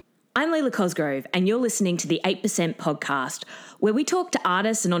I'm Leila Cosgrove, and you're listening to the 8% podcast, where we talk to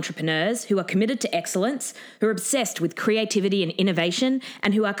artists and entrepreneurs who are committed to excellence, who are obsessed with creativity and innovation,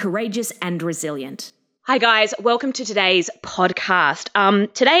 and who are courageous and resilient. Hi guys, welcome to today's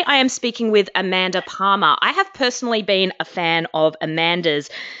podcast. Today I am speaking with Amanda Palmer. I have personally been a fan of Amanda's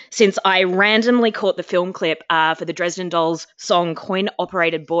since I randomly caught the film clip for the Dresden Dolls song Coin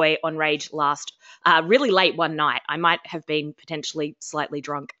Operated Boy on Rage last really late one night. I might have been potentially slightly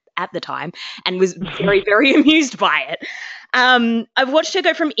drunk at the time and was very, very amused by it. I've watched her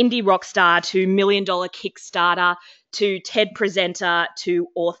go from indie rock star to $1 million Kickstarter to TED presenter to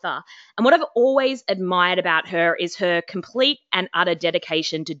author. And what I've always admired about her is her complete and utter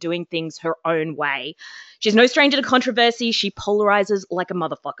dedication to doing things her own way. She's no stranger to controversy. She polarizes like a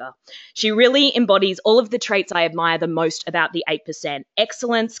motherfucker. She really embodies all of the traits I admire the most about the 8%: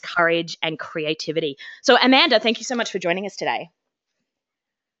 excellence, courage, and creativity. So Amanda, thank you so much for joining us today.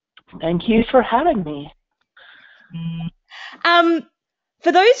 Thank you for having me.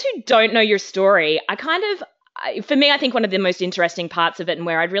 For those who don't know your story, for me, I think one of the most interesting parts of it and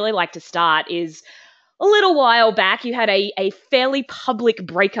where I'd really like to start is a little while back, you had a fairly public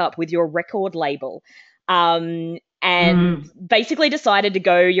breakup with your record label and basically decided to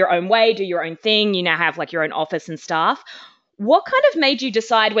go your own way, do your own thing. You now have like your own office and staff. What kind of made you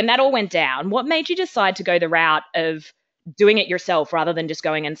decide when that all went down, what made you decide to go the route of doing it yourself rather than just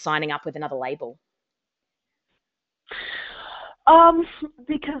going and signing up with another label?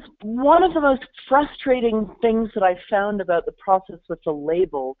 Because one of the most frustrating things that I found about the process with the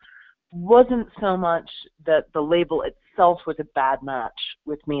label wasn't so much that the label itself was a bad match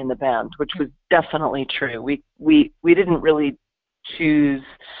with me and the band, which was definitely true. We didn't really choose,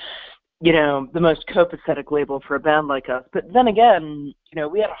 the most copacetic label for a band like us. But then again,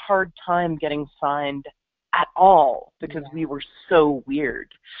 we had a hard time getting signed at all because we were so weird.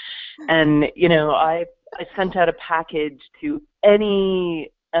 And, I sent out a package to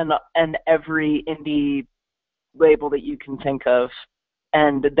any and every indie label that you can think of,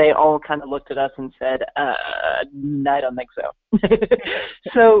 and they all kind of looked at us and said, no, I don't think so.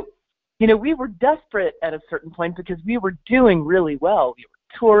 So, we were desperate at a certain point because we were doing really well. We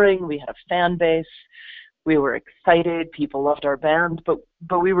were touring, we had a fan base, we were excited, people loved our band, but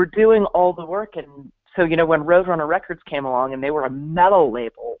we were doing all the work. And so, when Roadrunner Records came along and they were a metal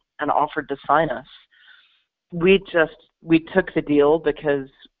label and offered to sign us, we took the deal because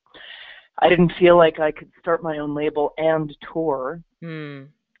I didn't feel like I could start my own label and tour.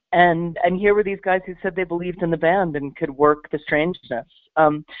 And here were these guys who said they believed in the band and could work the strangeness.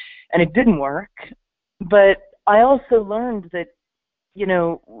 And it didn't work. But I also learned that, you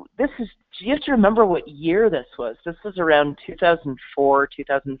have to remember what year this was. This was around 2004,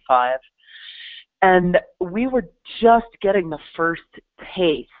 2005. And we were just getting the first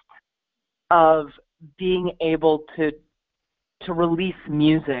taste of being able to release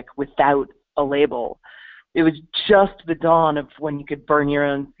music without a label. It was just the dawn of when you could burn your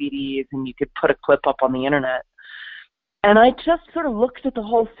own CDs and you could put a clip up on the internet. And I just sort of looked at the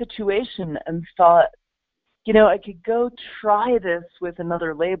whole situation and thought, I could go try this with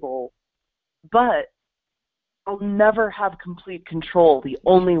another label, but I'll never have complete control. The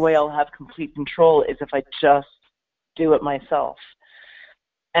only way I'll have complete control is if I just do it myself.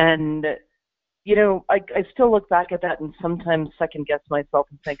 And I still look back at that and sometimes second guess myself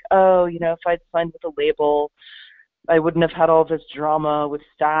and think, if I'd signed with a label, I wouldn't have had all this drama with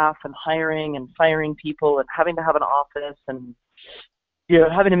staff and hiring and firing people and having to have an office and,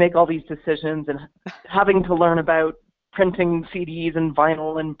 having to make all these decisions and having to learn about printing CDs and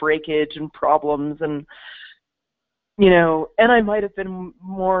vinyl and breakage and problems and, and I might have been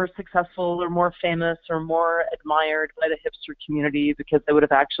more successful or more famous or more admired by the hipster community because I would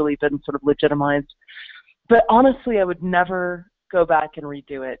have actually been sort of legitimized. But honestly, I would never go back and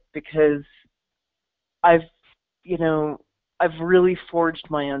redo it because I've really forged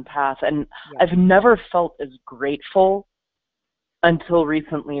my own path. And I've never felt as grateful until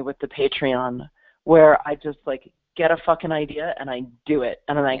recently with the Patreon, where I just get a fucking idea and I do it.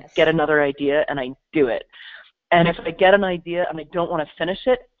 And then I get another idea and I do it. And if I get an idea and I don't want to finish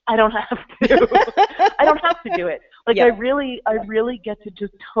it, I don't have to. I don't have to do it. I really get to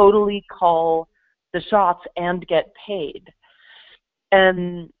just totally call the shots and get paid.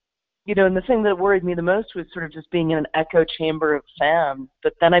 And, and the thing that worried me the most was sort of just being in an echo chamber of fans.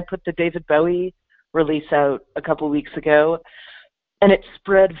 But then I put the David Bowie release out a couple weeks ago, and it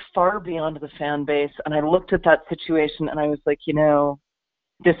spread far beyond the fan base. And I looked at that situation and I was like,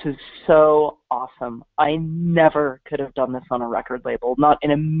 this is so awesome. I never could have done this on a record label, not in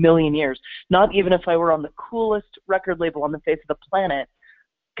a million years. Not even if I were on the coolest record label on the face of the planet,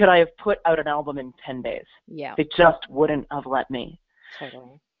 could I have put out an album in 10 days. Yeah. They just wouldn't have let me.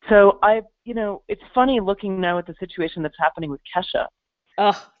 Totally. So it's funny looking now at the situation that's happening with Kesha.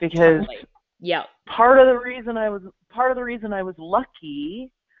 Oh, because totally. Yeah. Part of the reason I was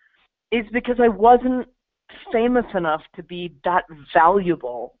lucky is because I wasn't famous enough to be that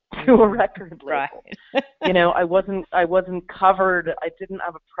valuable to a record label. Right. I wasn't covered. I didn't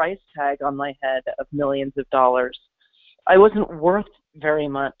have a price tag on my head of millions of dollars. I wasn't worth very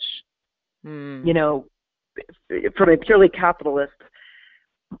much. From a purely capitalist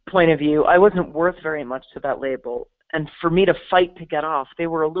point of view, I wasn't worth very much to that label. And for me to fight to get off, they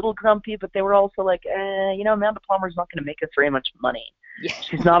were a little grumpy, but they were also like, Amanda Palmer's not going to make us very much money. Yeah.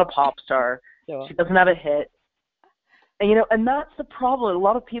 She's not a pop star. Sure. She doesn't have a hit. And that's the problem. A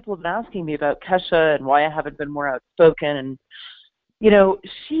lot of people have been asking me about Kesha and why I haven't been more outspoken. And,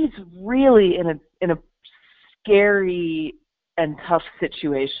 she's really in a scary and tough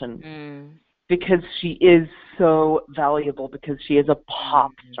situation because she is so valuable, because she is a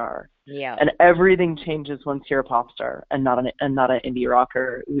pop star. Yeah. And everything changes once you're a pop star and not an indie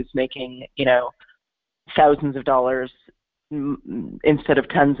rocker who's making, thousands of dollars instead of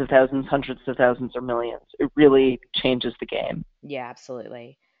tens of thousands, hundreds of thousands, or millions. It really changes the game. Yeah,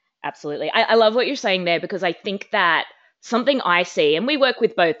 absolutely. Absolutely. I love what you're saying there, because I think that something I see, and we work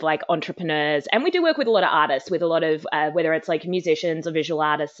with both like entrepreneurs, and we do work with a lot of artists, with a lot of, whether it's like musicians or visual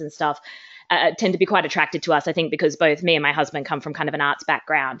artists and stuff, tend to be quite attracted to us, I think, because both me and my husband come from kind of an arts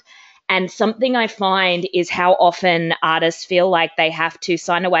background. And something I find is how often artists feel like they have to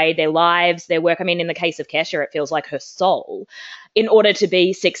sign away their lives, their work. I mean, in the case of Kesha, it feels like her soul in order to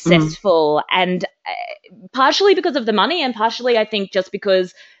be successful. And partially because of the money, and partially, I think, just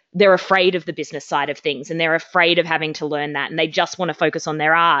because they're afraid of the business side of things, and they're afraid of having to learn that, and they just want to focus on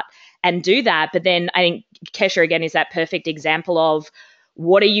their art and do that. But then I think Kesha, again, is that perfect example of,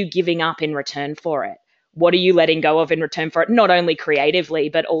 what are you giving up in return for it? What are you letting go of in return for it? Not only creatively,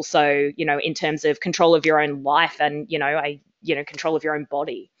 but also, in terms of control of your own life and, control of your own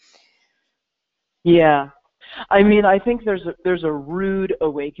body. Yeah. I mean, I think there's a rude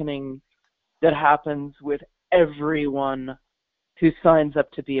awakening that happens with everyone who signs up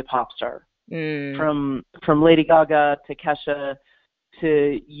to be a pop star. From Lady Gaga to Kesha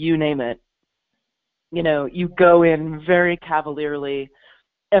to you name it. You go in very cavalierly.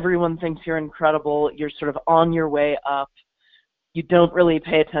 Everyone thinks you're incredible. You're sort of on your way up. You don't really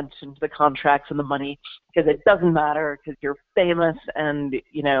pay attention to the contracts and the money, because it doesn't matter, because you're famous and,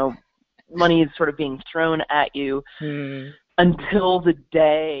 money is sort of being thrown at you until the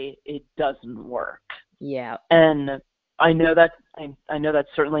day it doesn't work. Yeah. And I know that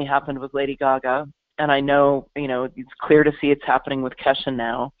certainly happened with Lady Gaga. And I know, it's clear to see it's happening with Kesha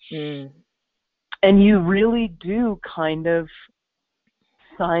now. And you really do kind of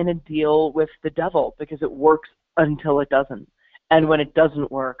sign a deal with the devil, because it works until it doesn't. And when it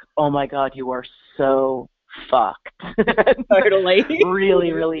doesn't work, oh my God, you are so fucked. Totally.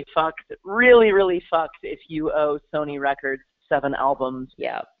 Really, really fucked. Really, really fucked if you owe Sony Records 7 albums.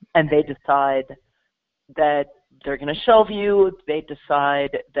 Yeah. And they decide that they're going to shelve you. They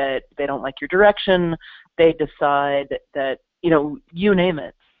decide that they don't like your direction. They decide that, you name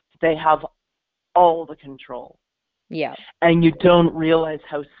it. They have all the control. Yeah. And you don't realize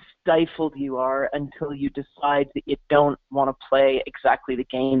how stifled you are until you decide that you don't want to play exactly the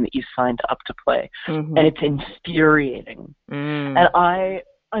game that you signed up to play. And it's infuriating. And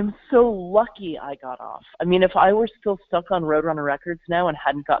I'm so lucky I got off. I mean, if I were still stuck on Roadrunner Records now and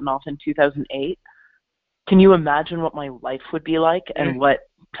hadn't gotten off in 2008, can you imagine what my life would be like and what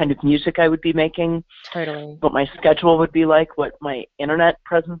kind of music I would be making? Totally. What my schedule would be like, what my internet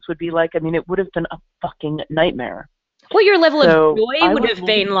presence would be like. I mean, it would have been a fucking nightmare. What your level of joy would have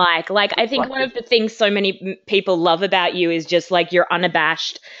been like. Like, I think one of the things so many people love about you is just like your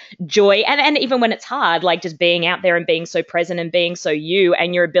unabashed joy. And even when it's hard, like just being out there and being so present and being so you,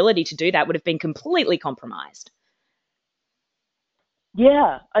 and your ability to do that would have been completely compromised.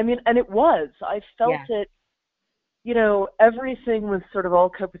 Yeah. I mean, and it was. I felt it, everything was sort of all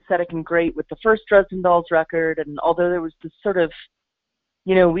copacetic and great with the first Dresden Dolls record. And although there was this sort of,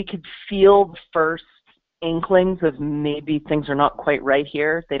 we could feel the first inklings of maybe things are not quite right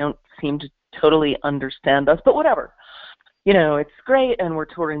here. They don't seem to totally understand us, but whatever. It's great, and we're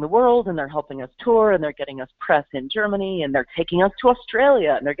touring the world, and they're helping us tour, and they're getting us press in Germany, and they're taking us to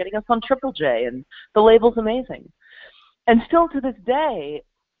Australia, and they're getting us on Triple J, and the label's amazing. And still to this day,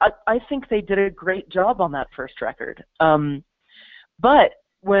 I think they did a great job on that first record. But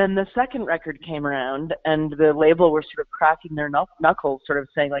when the second record came around and the label were sort of cracking their knuckles, sort of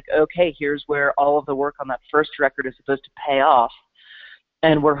saying like, okay, here's where all of the work on that first record is supposed to pay off,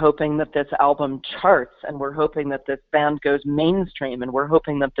 and we're hoping that this album charts, and we're hoping that this band goes mainstream, and we're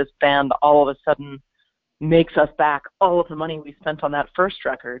hoping that this band all of a sudden makes us back all of the money we spent on that first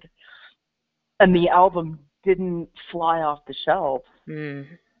record. And the album didn't fly off the shelves.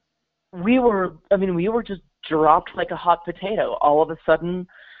 We were just dropped like a hot potato. All of a sudden,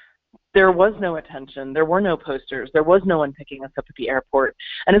 there was no attention. There were no posters. There was no one picking us up at the airport.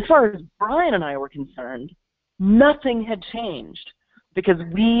 And as far as Brian and I were concerned, nothing had changed, because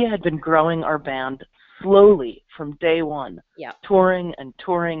we had been growing our band slowly from day one, touring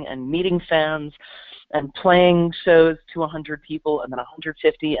and meeting fans and playing shows to 100 people, and then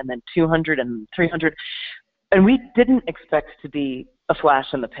 150, and then 200 and 300. And we didn't expect to be a flash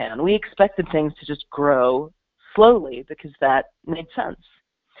in the pan. We expected things to just grow slowly, because that made sense.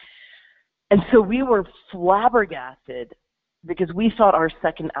 And so we were flabbergasted, because we thought our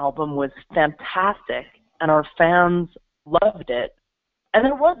second album was fantastic and our fans loved it. And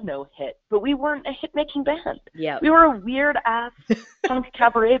there was no hit, but we weren't a hit-making band. Yeah. We were a weird-ass punk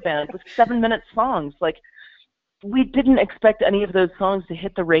cabaret band with 7-minute songs. Like, we didn't expect any of those songs to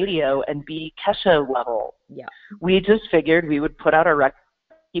hit the radio and be Kesha level. Yeah. We just figured we would put out a record,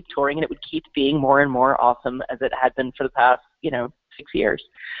 keep touring, and it would keep being more and more awesome, as it had been for the past, 6 years.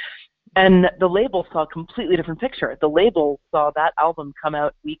 And the label saw a completely different picture. The label saw that album come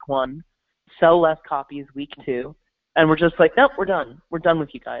out week 1, sell less copies week 2, and we're just like, nope, we're done. We're done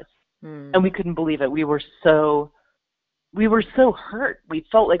with you guys. And we couldn't believe it. We were so hurt. We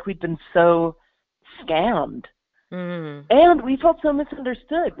felt like we'd been so scammed. And we felt so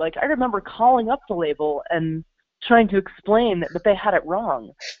misunderstood. Like, I remember calling up the label and trying to explain that they had it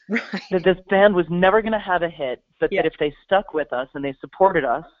wrong. Right. That this band was never going to have a hit, but that if they stuck with us and they supported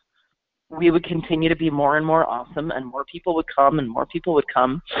us, we would continue to be more and more awesome, and more people would come and more people would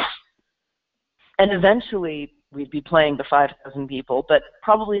come. And eventually we'd be playing to 5,000 people, but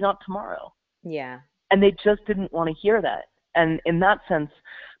probably not tomorrow. Yeah. And they just didn't want to hear that. And in that sense,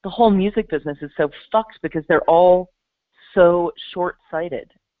 the whole music business is so fucked, because they're all so short-sighted.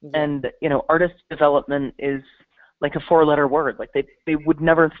 Yeah. And, artist development is like a 4-letter word. Like, they would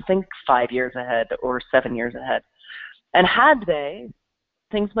never think 5 years ahead or 7 years ahead. And had they,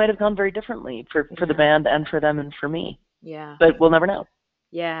 things might have gone very differently for the band and for them and for me. Yeah. But we'll never know.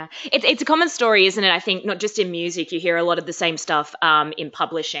 Yeah. It's a common story, isn't it? I think not just in music, you hear a lot of the same stuff in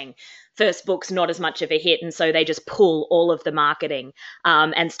publishing. First book's not as much of a hit, and so they just pull all of the marketing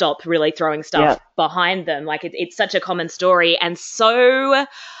and stop really throwing stuff behind them. Like, it's such a common story. And so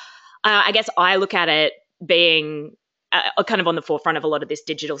I guess I look at it being kind of on the forefront of a lot of this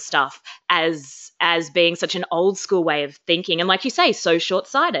digital stuff as being such an old school way of thinking. And like you say, so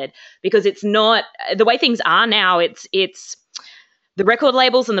short-sighted, because it's not the way things are now. It's the record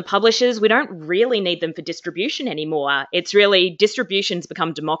labels and the publishers, we don't really need them for distribution anymore. It's really, distribution's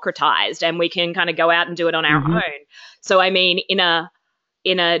become democratized, and we can kind of go out and do it on our own. So, I mean, in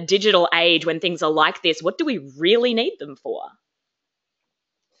a digital age when things are like this, what do we really need them for?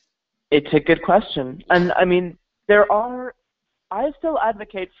 It's a good question. And I mean, I still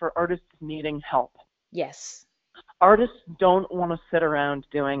advocate for artists needing help. Yes. Artists don't want to sit around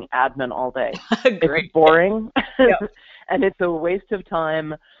doing admin all day. Great. It's boring. And it's a waste of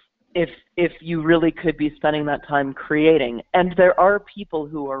time if you really could be spending that time creating. And there are people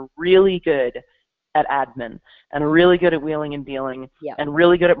who are really good at admin, and really good at wheeling and dealing, and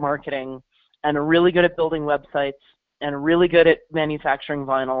really good at marketing, and really good at building websites, and really good at manufacturing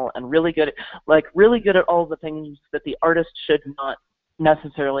vinyl, and really good at all the things that the artist should not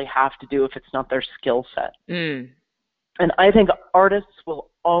necessarily have to do if it's not their skill set. And I think artists will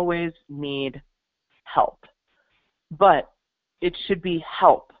always need help, but it should be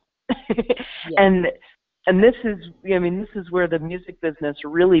help. And this is where the music business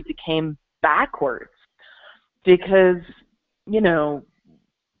really became backwards, because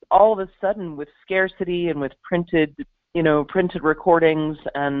all of a sudden, with scarcity and with printed recordings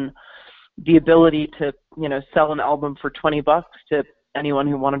and the ability to sell an album for $20 to anyone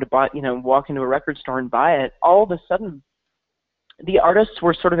who wanted to buy, walk into a record store and buy it, all of a sudden the artists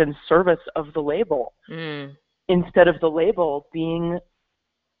were sort of in service of the label instead of the label being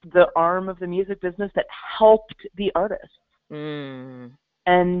the arm of the music business that helped the artists.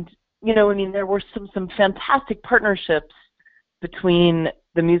 And there were some fantastic partnerships between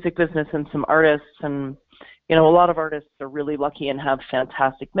the music business and some artists, and a lot of artists are really lucky and have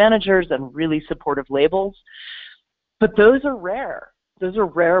fantastic managers and really supportive labels, but those are rare. Those are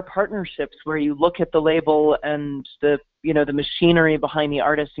rare partnerships where you look at the label and the machinery behind the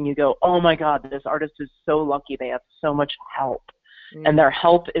artist and you go, oh my God, this artist is so lucky. They have so much help, and their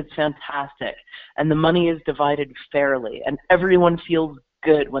help is fantastic, and the money is divided fairly, and everyone feels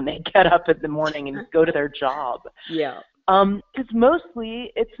good when they get up in the morning and go to their job. Yeah. Because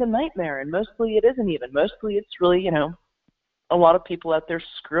mostly it's a nightmare, and mostly it isn't even. Mostly it's really, a lot of people out there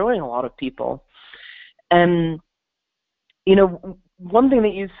screwing a lot of people. And, one thing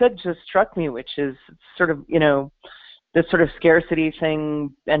that you said just struck me, which is sort of, this sort of scarcity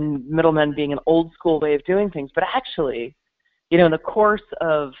thing and middlemen being an old school way of doing things. But actually, in the course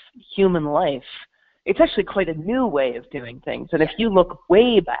of human life, it's actually quite a new way of doing things. And if you look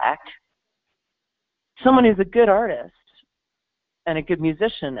way back, someone who's a good artist and a good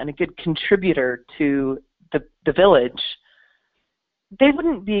musician and a good contributor to the village, they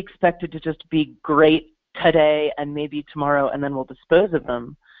wouldn't be expected to just be great today and maybe tomorrow and then we'll dispose of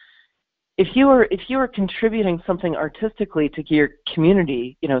them. If you were contributing something artistically to your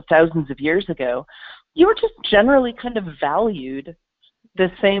community, thousands of years ago, you were just generally kind of valued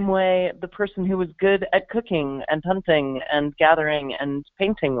the same way the person who was good at cooking and hunting and gathering and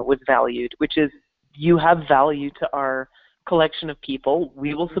painting was valued, which is, you have value to our collection of people,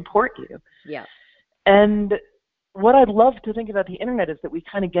 we will support you. Yeah. And what I'd love to think about the internet is that we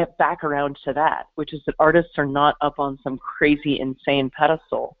kind of get back around to that, which is that artists are not up on some crazy, insane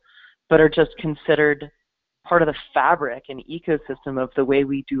pedestal, but are just considered part of the fabric and ecosystem of the way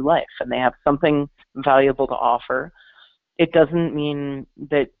we do life, and they have something valuable to offer. It doesn't mean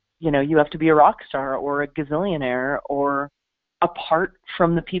that, you have to be a rock star or a gazillionaire or apart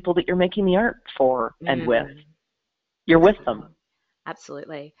from the people that you're making the art for and with. You're with them.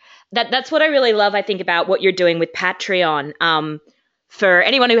 Absolutely. That's what I really love, I think, about what you're doing with Patreon. For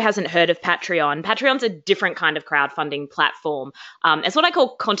anyone who hasn't heard of Patreon, Patreon's a different kind of crowdfunding platform. It's what I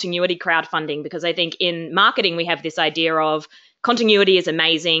call continuity crowdfunding, because I think in marketing we have this idea of continuity is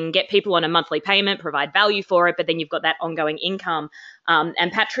amazing, get people on a monthly payment, provide value for it, but then you've got that ongoing income.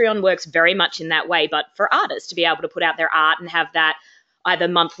 And Patreon works very much in that way, but for artists to be able to put out their art and have that either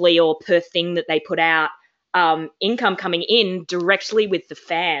monthly or per thing that they put out, income coming in directly with the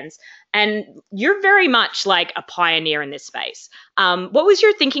fans. And you're very much like a pioneer in this space. What was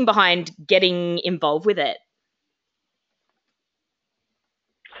your thinking behind getting involved with it?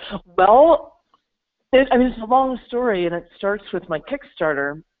 Well, it's a long story, and it starts with my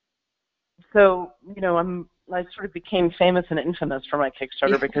Kickstarter. So, I sort of became famous and infamous for my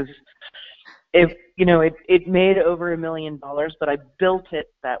Kickstarter because it made over $1 million, but I built it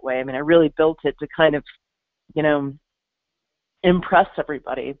that way. I really built it to kind of, impress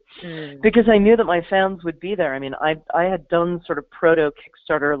everybody, because I knew that my fans would be there. I had done sort of proto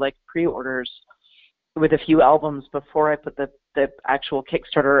Kickstarter like pre-orders with a few albums before I put the actual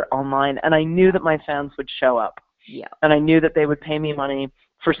Kickstarter online, and I knew that my fans would show up. Yeah. And I knew that they would pay me money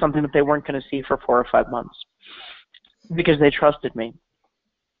for something that they weren't going to see for 4 or 5 months because they trusted me.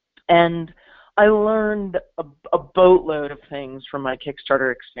 And I learned a boatload of things from my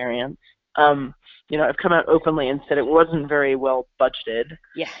Kickstarter experience. I've come out openly and said it wasn't very well budgeted.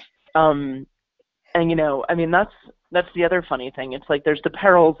 Yeah. And that's the other funny thing. It's like there's the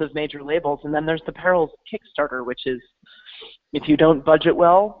perils of major labels, and then there's the perils of Kickstarter, which is if you don't budget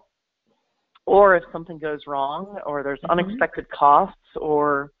well, or if something goes wrong, or there's unexpected costs,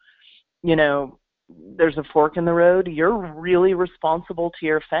 or there's a fork in the road, you're really responsible to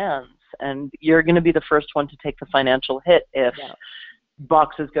your fans, and you're going to be the first one to take the financial hit if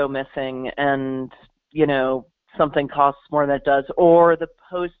boxes go missing and something costs more than it does, or the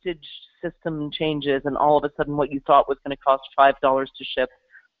postage system changes and all of a sudden what you thought was going to cost $5 to ship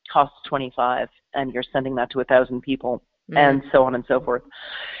costs $25, and you're sending that to 1,000 people, and so on and so forth.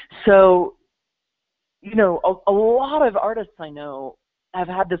 So a lot of artists I know have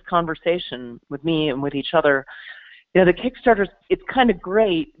had this conversation with me and with each other. The Kickstarter, it's kind of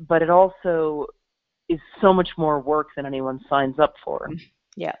great, but it also is so much more work than anyone signs up for.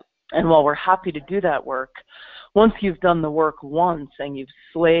 Yeah. And while we're happy to do that work, once you've done the work once and you've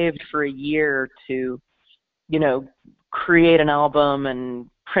slaved for a year to, create an album and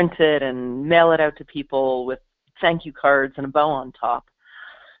print it and mail it out to people with thank you cards and a bow on top,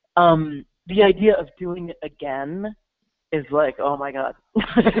 the idea of doing it again is like, oh my God.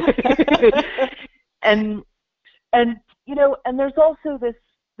 and there's also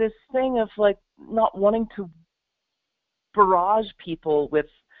this thing of like not wanting to barrage people with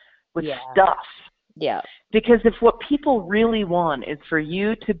stuff. Yeah. Because if what people really want is for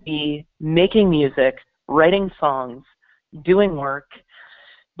you to be making music, writing songs, doing work,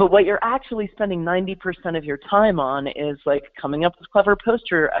 but what you're actually spending 90% of your time on is like coming up with clever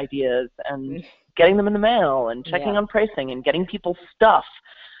poster ideas and getting them in the mail and checking on pricing and getting people stuff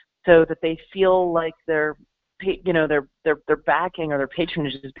so that they feel like their backing or their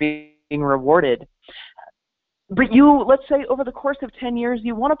patronage is being rewarded. But you, let's say over the course of 10 years,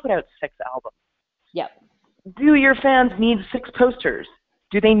 you want to put out 6 albums. Yep. Do your fans need 6 posters?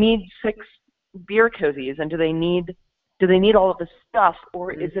 Do they need 6 beer cozies? And do they need all of this stuff?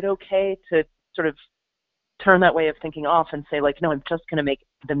 Or is it okay to sort of turn that way of thinking off and say, like, no, I'm just going to make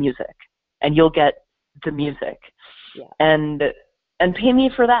the music, and you'll get the music. Yeah. And pay me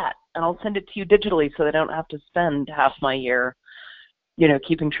for that, and I'll send it to you digitally so that I don't have to spend half my year,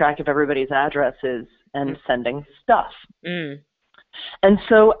 keeping track of everybody's addresses and sending stuff. And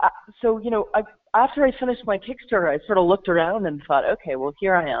so after I finished my Kickstarter, I sort of looked around and thought, okay, well,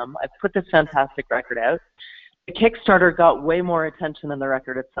 here I am. I've put this fantastic record out. The Kickstarter got way more attention than the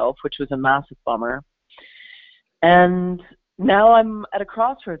record itself, which was a massive bummer. And now I'm at a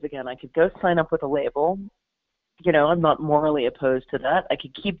crossroads again. I could go sign up with a label. I'm not morally opposed to that. I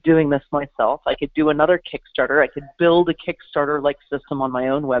could keep doing this myself. I could do another Kickstarter. I could build a Kickstarter-like system on my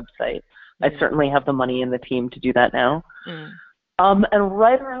own website. I certainly have the money and the team to do that now. And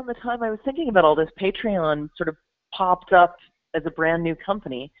right around the time I was thinking about all this, Patreon sort of popped up as a brand new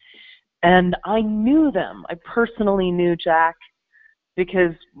company. And I knew them. I personally knew Jack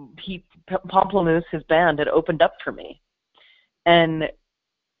because Pamplemousse, his band, had opened up for me. And,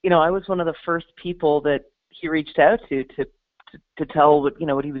 I was one of the first people that he reached out to tell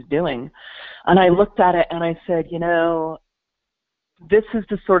what he was doing. And I looked at it and I said, this is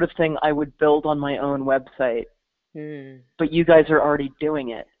the sort of thing I would build on my own website, but you guys are already doing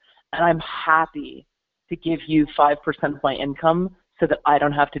it. And I'm happy to give you 5% of my income so that I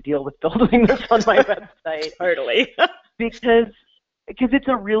don't have to deal with building this on my website. Totally. because it's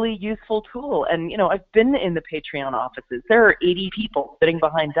a really useful tool. And, I've been in the Patreon offices. There are 80 people sitting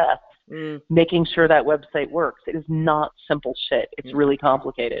behind desks making sure that website works. It is not simple shit. It's really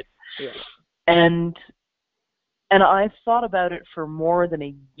complicated. Yeah. And I thought about it for more than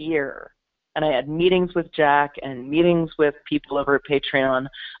a year. And I had meetings with Jack and meetings with people over at Patreon.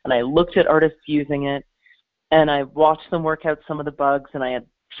 And I looked at artists using it. And I watched them work out some of the bugs. And I had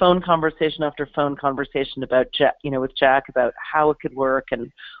phone conversation after phone conversation about Jack, with Jack about how it could work and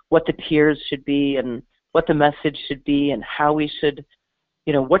what the tiers should be and what the message should be and how we should,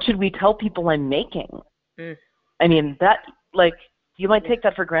 what should we tell people I'm making? I mean, that, you might take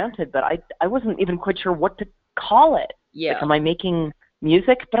that for granted, but I wasn't even quite sure what to call it. Yeah. Am I making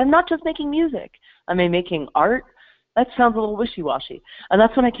music? But I'm not just making music. Am I making art? That sounds a little wishy-washy. And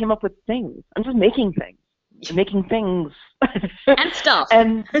that's when I came up with things. I'm just making things. Making things. And stuff.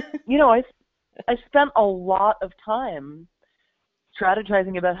 And, I spent a lot of time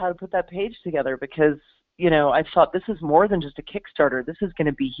strategizing about how to put that page together because, I thought this is more than just a Kickstarter. This is going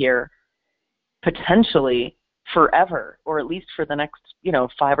to be here potentially forever, or at least for the next,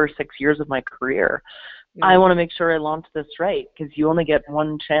 5 or 6 years of my career. I want to make sure I launch this right because you only get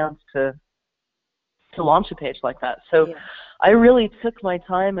one chance to launch a page like that. So I really took my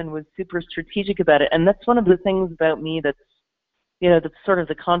time and was super strategic about it. And that's one of the things about me that's, that's sort of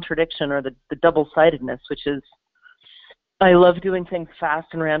the contradiction or the double-sidedness, which is I love doing things fast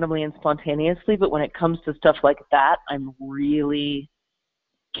and randomly and spontaneously, but when it comes to stuff like that, I'm really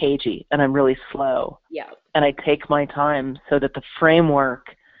cagey and I'm really slow. Yeah. And I take my time so that the framework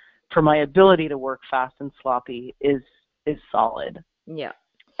for my ability to work fast and sloppy is solid. Yeah.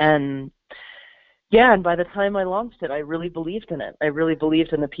 And by the time I launched it, I really believed in it. I really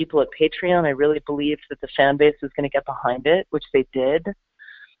believed in the people at Patreon. I really believed that the fan base was going to get behind it, which they did.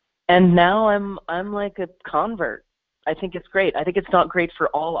 And now I'm like a convert. I think it's great. I think it's not great for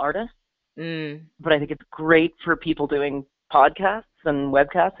all artists, but I think it's great for people doing podcasts and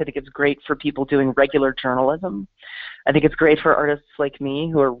webcasts. I think it's great for people doing regular journalism. I think it's great for artists like me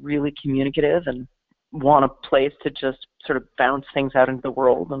who are really communicative and want a place to just sort of bounce things out into the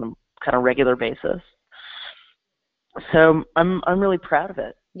world on a kind of regular basis. So I'm really proud of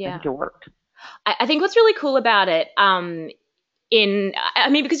it. Yeah. I think it worked. I think what's really cool about it,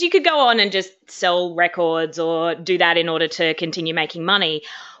 because you could go on and just sell records or do that in order to continue making money.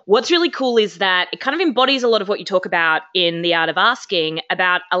 What's really cool is that it kind of embodies a lot of what you talk about in The Art of Asking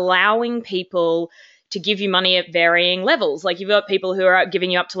about allowing people to give you money at varying levels. Like you've got people who are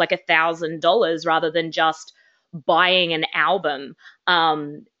giving you up to like $1,000 rather than just buying an album.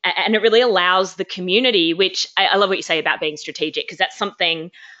 And it really allows the community, which I love what you say about being strategic, because that's something,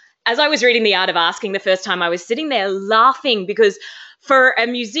 as I was reading The Art of Asking the first time, I was sitting there laughing because for a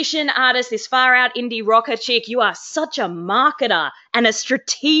musician, artist, this far out indie rocker chick, you are such a marketer and a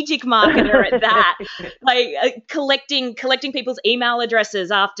strategic marketer at that. Like collecting people's email addresses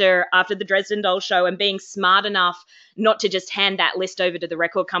after the Dresden Dolls show and being smart enough not to just hand that list over to the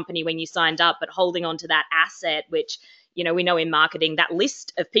record company when you signed up, but holding on to that asset, which, you know, we know in marketing that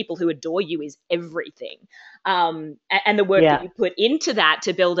list of people who adore you is everything. And the work that you put into that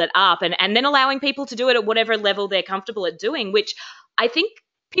to build it up, and then allowing people to do it at whatever level they're comfortable at doing, which I think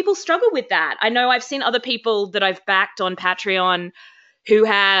people struggle with that. I know I've seen other people that I've backed on Patreon who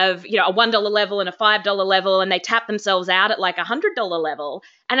have, you know, a $1 level and a $5 level, and they tap themselves out at like a $100 level.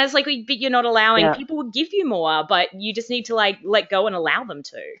 And it's like, but you're not allowing, people will give you more, but you just need to like let go and allow them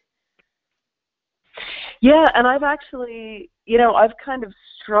to. Yeah, and I've actually, you know, I've kind of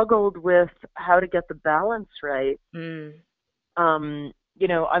struggled with how to get the balance right. You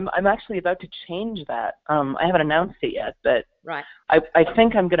know, I'm actually about to change that. I haven't announced it yet, but I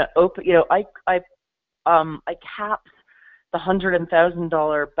think I'm going to open, you know, I capped the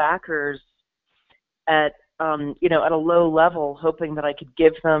 $100,000 backers at, you know, at a low level, hoping that I could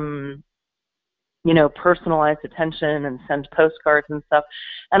give them, you know, personalized attention and send postcards and stuff.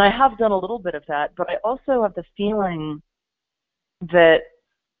 And I have done a little bit of that, but I also have the feeling that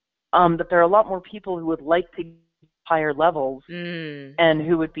that there are a lot more people who would like to higher levels and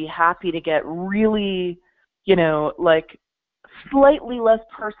who would be happy to get really, you know, like slightly less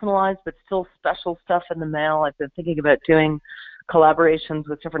personalized but still special stuff in the mail. I've been thinking about doing collaborations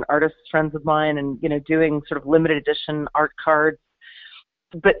with different artists, friends of mine, and, you know, doing sort of limited edition art cards,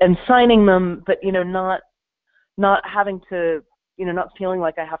 and signing them, but, you know, not having to, you know, not feeling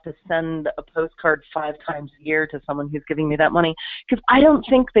like I have to send a postcard 5 times a year to someone who's giving me that money, because I don't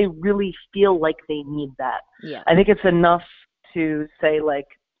think they really feel like they need that. I think it's enough to say, like,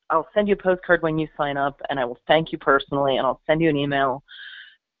 I'll send you a postcard when you sign up, and I will thank you personally, and I'll send you an email,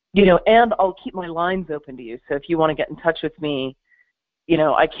 you know, and I'll keep my lines open to you. So if you want to get in touch with me, you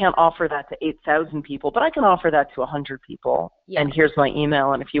know, I can't offer that to 8,000 people, but I can offer that to 100 people. And here's my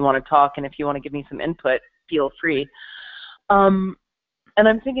email, and if you want to talk and if you want to give me some input, feel free. And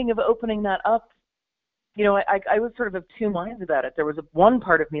I'm thinking of opening that up. You know, I was sort of 2 minds about it. There was one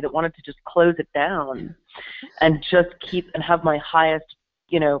part of me that wanted to just close it down and just keep and have my highest,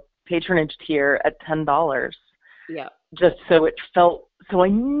 you know, patronage tier at $10. Just so it felt, so I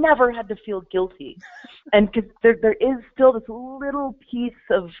never had to feel guilty. And because there is still this little piece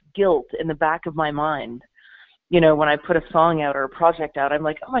of guilt in the back of my mind. You know, when I put a song out or a project out, I'm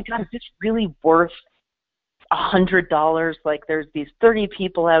like, oh my God, is this really worth $100? Like, there's these 30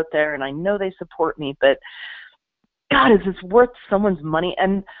 people out there and I know they support me, but God, is this worth someone's money?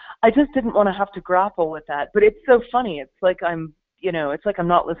 And I just didn't want to have to grapple with that. But it's so funny. It's like you know, it's like I'm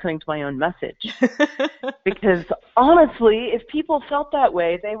not listening to my own message. Because honestly, if people felt that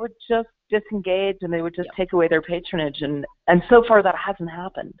way, they would just disengage and they would just take away their patronage. And so far that hasn't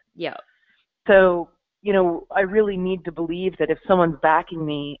happened. So, you know, I really need to believe that if someone's backing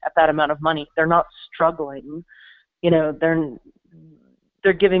me at that amount of money, they're not struggling. You know,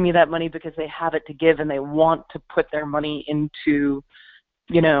 they're giving me that money because they have it to give and they want to put their money into,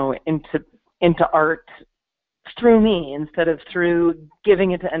 you know, into art through me instead of through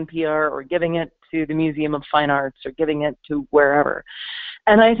giving it to NPR or giving it to the Museum of Fine Arts or giving it to wherever.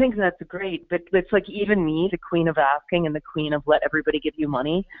 And I think that's great, but it's like even me, the queen of asking and the queen of let everybody give you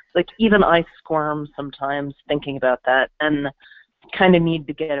money, like even I squirm sometimes thinking about that and kind of need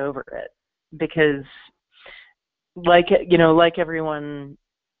to get over it because like, you know, like everyone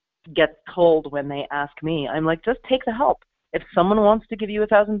gets told when they ask me, I'm like, just take the help. If someone wants to give you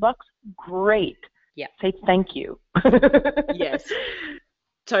 $1,000, great. Say thank you. Yes.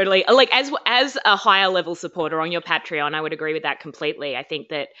 Totally. Like as a higher level supporter on your Patreon, I would agree with that completely. I think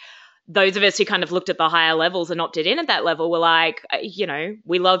that those of us who kind of looked at the higher levels and opted in at that level were like, you know,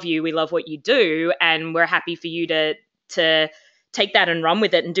 we love you, we love what you do, and we're happy for you to take that and run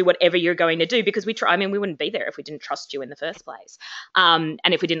with it and do whatever you're going to do because we wouldn't be there if we didn't trust you in the first place. And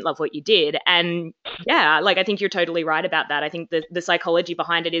if we didn't love what you did. And yeah, like I think you're totally right about that. I think the psychology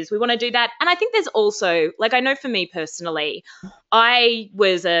behind it is we want to do that. And I think there's also, like I know for me personally, I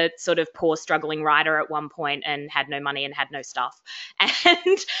was a sort of poor struggling writer at one point and had no money and had no stuff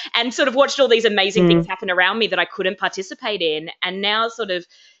and sort of watched all these amazing things happen around me that I couldn't participate in. And now sort of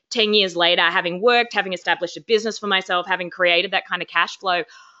 10 years later, having worked, having established a business for myself, having created that kind of cash flow,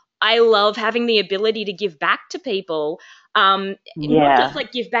 I love having the ability to give back to people, not just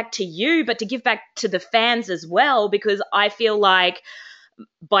like give back to you, but to give back to the fans as well, because I feel like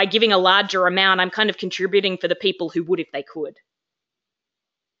by giving a larger amount, I'm kind of contributing for the people who would if they could.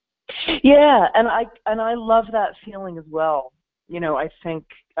 Yeah, and I love that feeling as well. You know, I think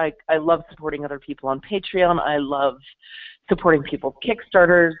I love supporting other people on Patreon. I love supporting people's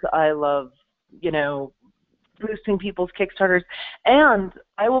Kickstarters. I love, you know, boosting people's Kickstarters. And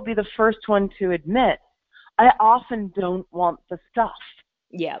I will be the first one to admit, I often don't want the stuff.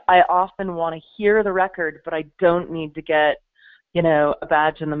 Yeah. I often want to hear the record, but I don't need to get, a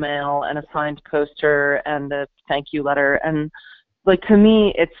badge in the mail and a signed poster and a thank you letter. And like, to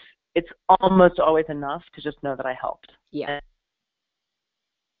me, it's almost always enough to just know that I helped. Yeah.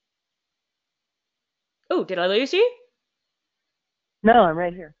 Oh, did I lose you? No, I'm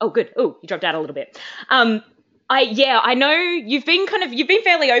right here. Oh, good. Oh, you dropped out a little bit. I know you've been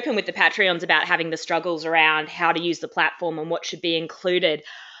fairly open with the Patreons about having the struggles around how to use the platform and what should be included.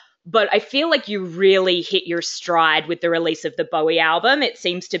 But I feel like you really hit your stride with the release of the Bowie album. It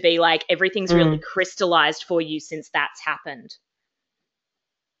seems to be like everything's really crystallized for you since that's happened.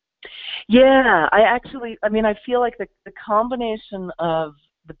 Yeah, I feel like the combination of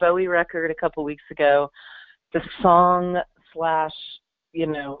the Bowie record a couple weeks ago, the song slash,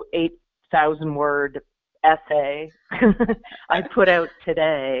 8,000 word essay I put out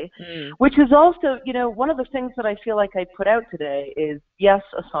today, which is also, one of the things that I feel like I put out today is, yes,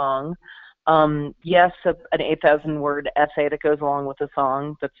 a song, yes, an 8,000 word essay that goes along with the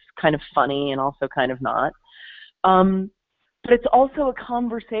song that's kind of funny and also kind of not. But it's also a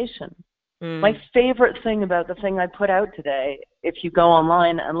conversation. My favorite thing about the thing I put out today, if you go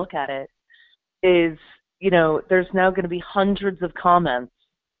online and look at it, is, there's now going to be hundreds of comments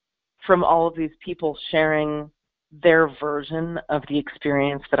from all of these people sharing their version of the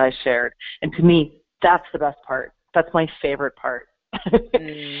experience that I shared. And to me, that's the best part. That's my favorite part.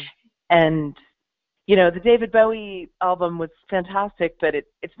 And, the David Bowie album was fantastic, but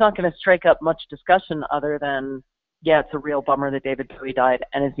it's not going to strike up much discussion other than, yeah, it's a real bummer that David Bowie died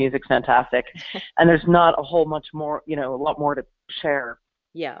and his music's fantastic. And there's not a whole much more, a lot more to share.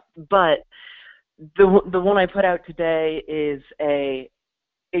 Yeah. But the one I put out today is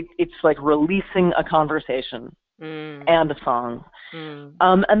it's like releasing a conversation and a song.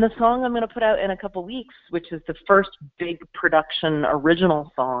 And the song I'm going to put out in a couple weeks, which is the first big production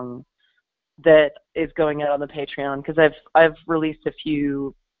original song that is going out on the Patreon, because I've released a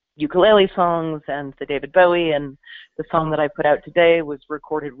few ukulele songs and the David Bowie, and the song that I put out today was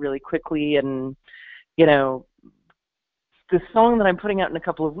recorded really quickly. And, the song that I'm putting out in a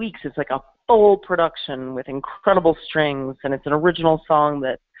couple of weeks is like a full production with incredible strings, and it's an original song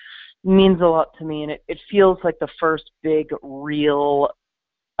that means a lot to me, and it feels like the first big, real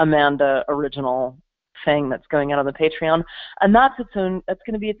Amanda original thing that's going out on the Patreon. And that's going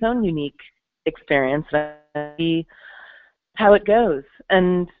to be its own unique experience, and see how it goes.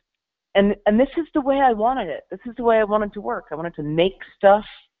 And this is the way I wanted it. This is the way I wanted to work. I wanted to make stuff,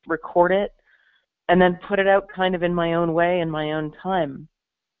 record it, and then put it out kind of in my own way, in my own time.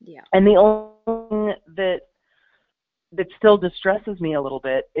 Yeah. And the only thing that still distresses me a little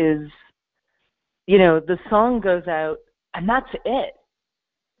bit is, the song goes out and that's it.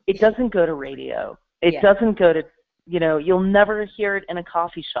 It doesn't go to radio. It doesn't go to, you'll never hear it in a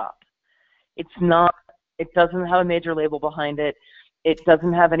coffee shop. It doesn't have a major label behind it. It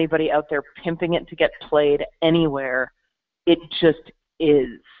doesn't have anybody out there pimping it to get played anywhere. It just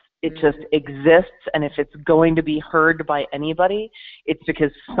is. It just exists, and if it's going to be heard by anybody, it's because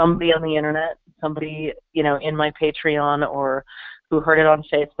somebody on the internet, somebody, in my Patreon or who heard it on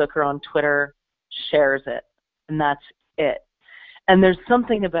Facebook or on Twitter shares it, and that's it. And there's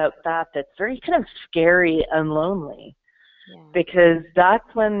something about that that's very kind of scary and lonely, because that's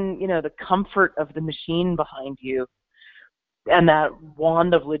when, the comfort of the machine behind you and that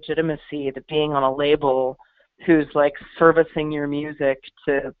wand of legitimacy, that being on a label who's like servicing your music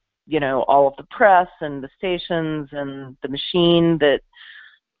to, all of the press and the stations and the machine that,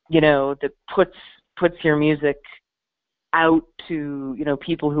 that puts your music out to,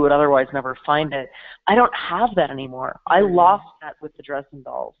 people who would otherwise never find it. I don't have that anymore. I lost that with the Dresden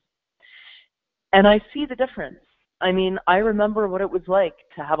Dolls. And I see the difference. I mean, I remember what it was like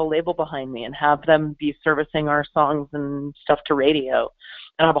to have a label behind me and have them be servicing our songs and stuff to radio,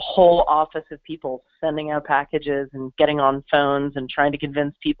 and have a whole office of people sending out packages and getting on phones and trying to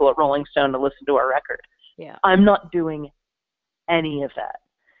convince people at Rolling Stone to listen to our record. Yeah. I'm not doing any of that.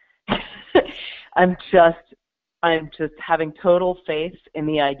 I'm just having total faith in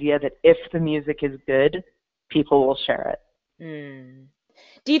the idea that if the music is good, people will share it.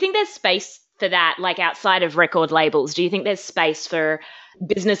 Do you think there's space for that, like outside of record labels? Do you think there's space for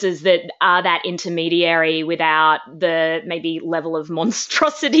businesses that are that intermediary without the maybe level of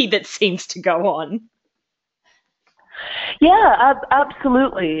monstrosity that seems to go on? Yeah,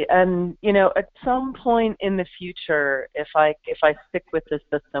 absolutely. And, at some point in the future, if I stick with this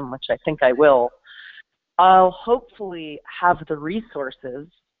system, which I think I will, I'll hopefully have the resources,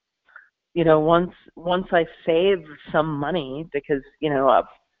 once I save some money, because,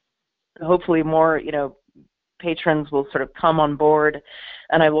 hopefully more, patrons will sort of come on board,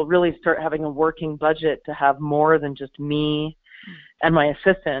 and I will really start having a working budget to have more than just me and my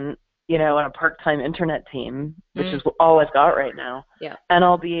assistant, and a part-time internet team, which is all I've got right now. Yeah. And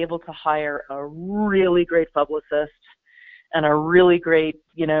I'll be able to hire a really great publicist and a really great,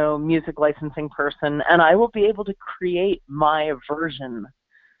 music licensing person, and I will be able to create my version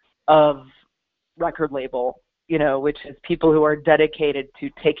of record label, which is people who are dedicated to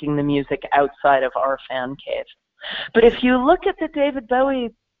taking the music outside of our fan cave. But if you look at the David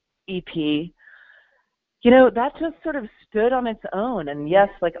Bowie EP, that just sort of stood on its own. And yes,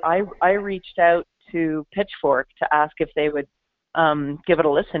 like I reached out to Pitchfork to ask if they would give it a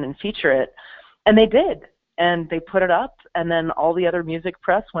listen and feature it, and they did. And they put it up, and then all the other music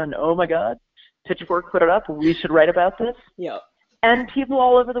press went, "Oh my God, Pitchfork put it up. We should write about this." Yeah. And people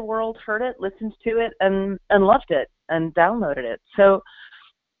all over the world heard it, listened to it, and loved it, and downloaded it. So,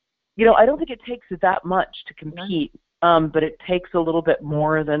 I don't think it takes that much to compete, but it takes a little bit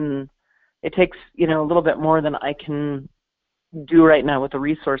more than a little bit more than I can do right now with the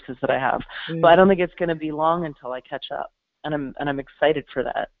resources that I have. But I don't think it's going to be long until I catch up, and I'm excited for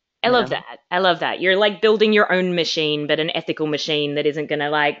that. I love that. I love that. You're like building your own machine, but an ethical machine that isn't going to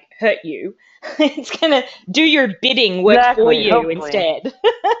like hurt you. It's going to do your bidding, work for you hopefully. Instead.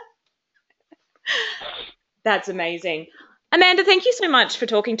 That's amazing. Amanda, thank you so much for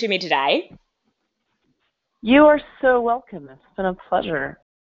talking to me today. You are so welcome. It's been a pleasure.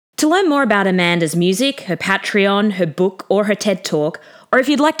 To learn more about Amanda's music, her Patreon, her book, or her TED Talk, or if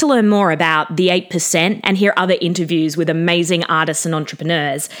you'd like to learn more about The 8% and hear other interviews with amazing artists and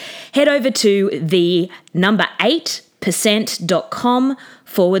entrepreneurs, head over to the number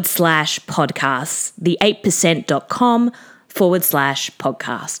 8%.com/podcasts. The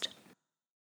 8%.com/podcast.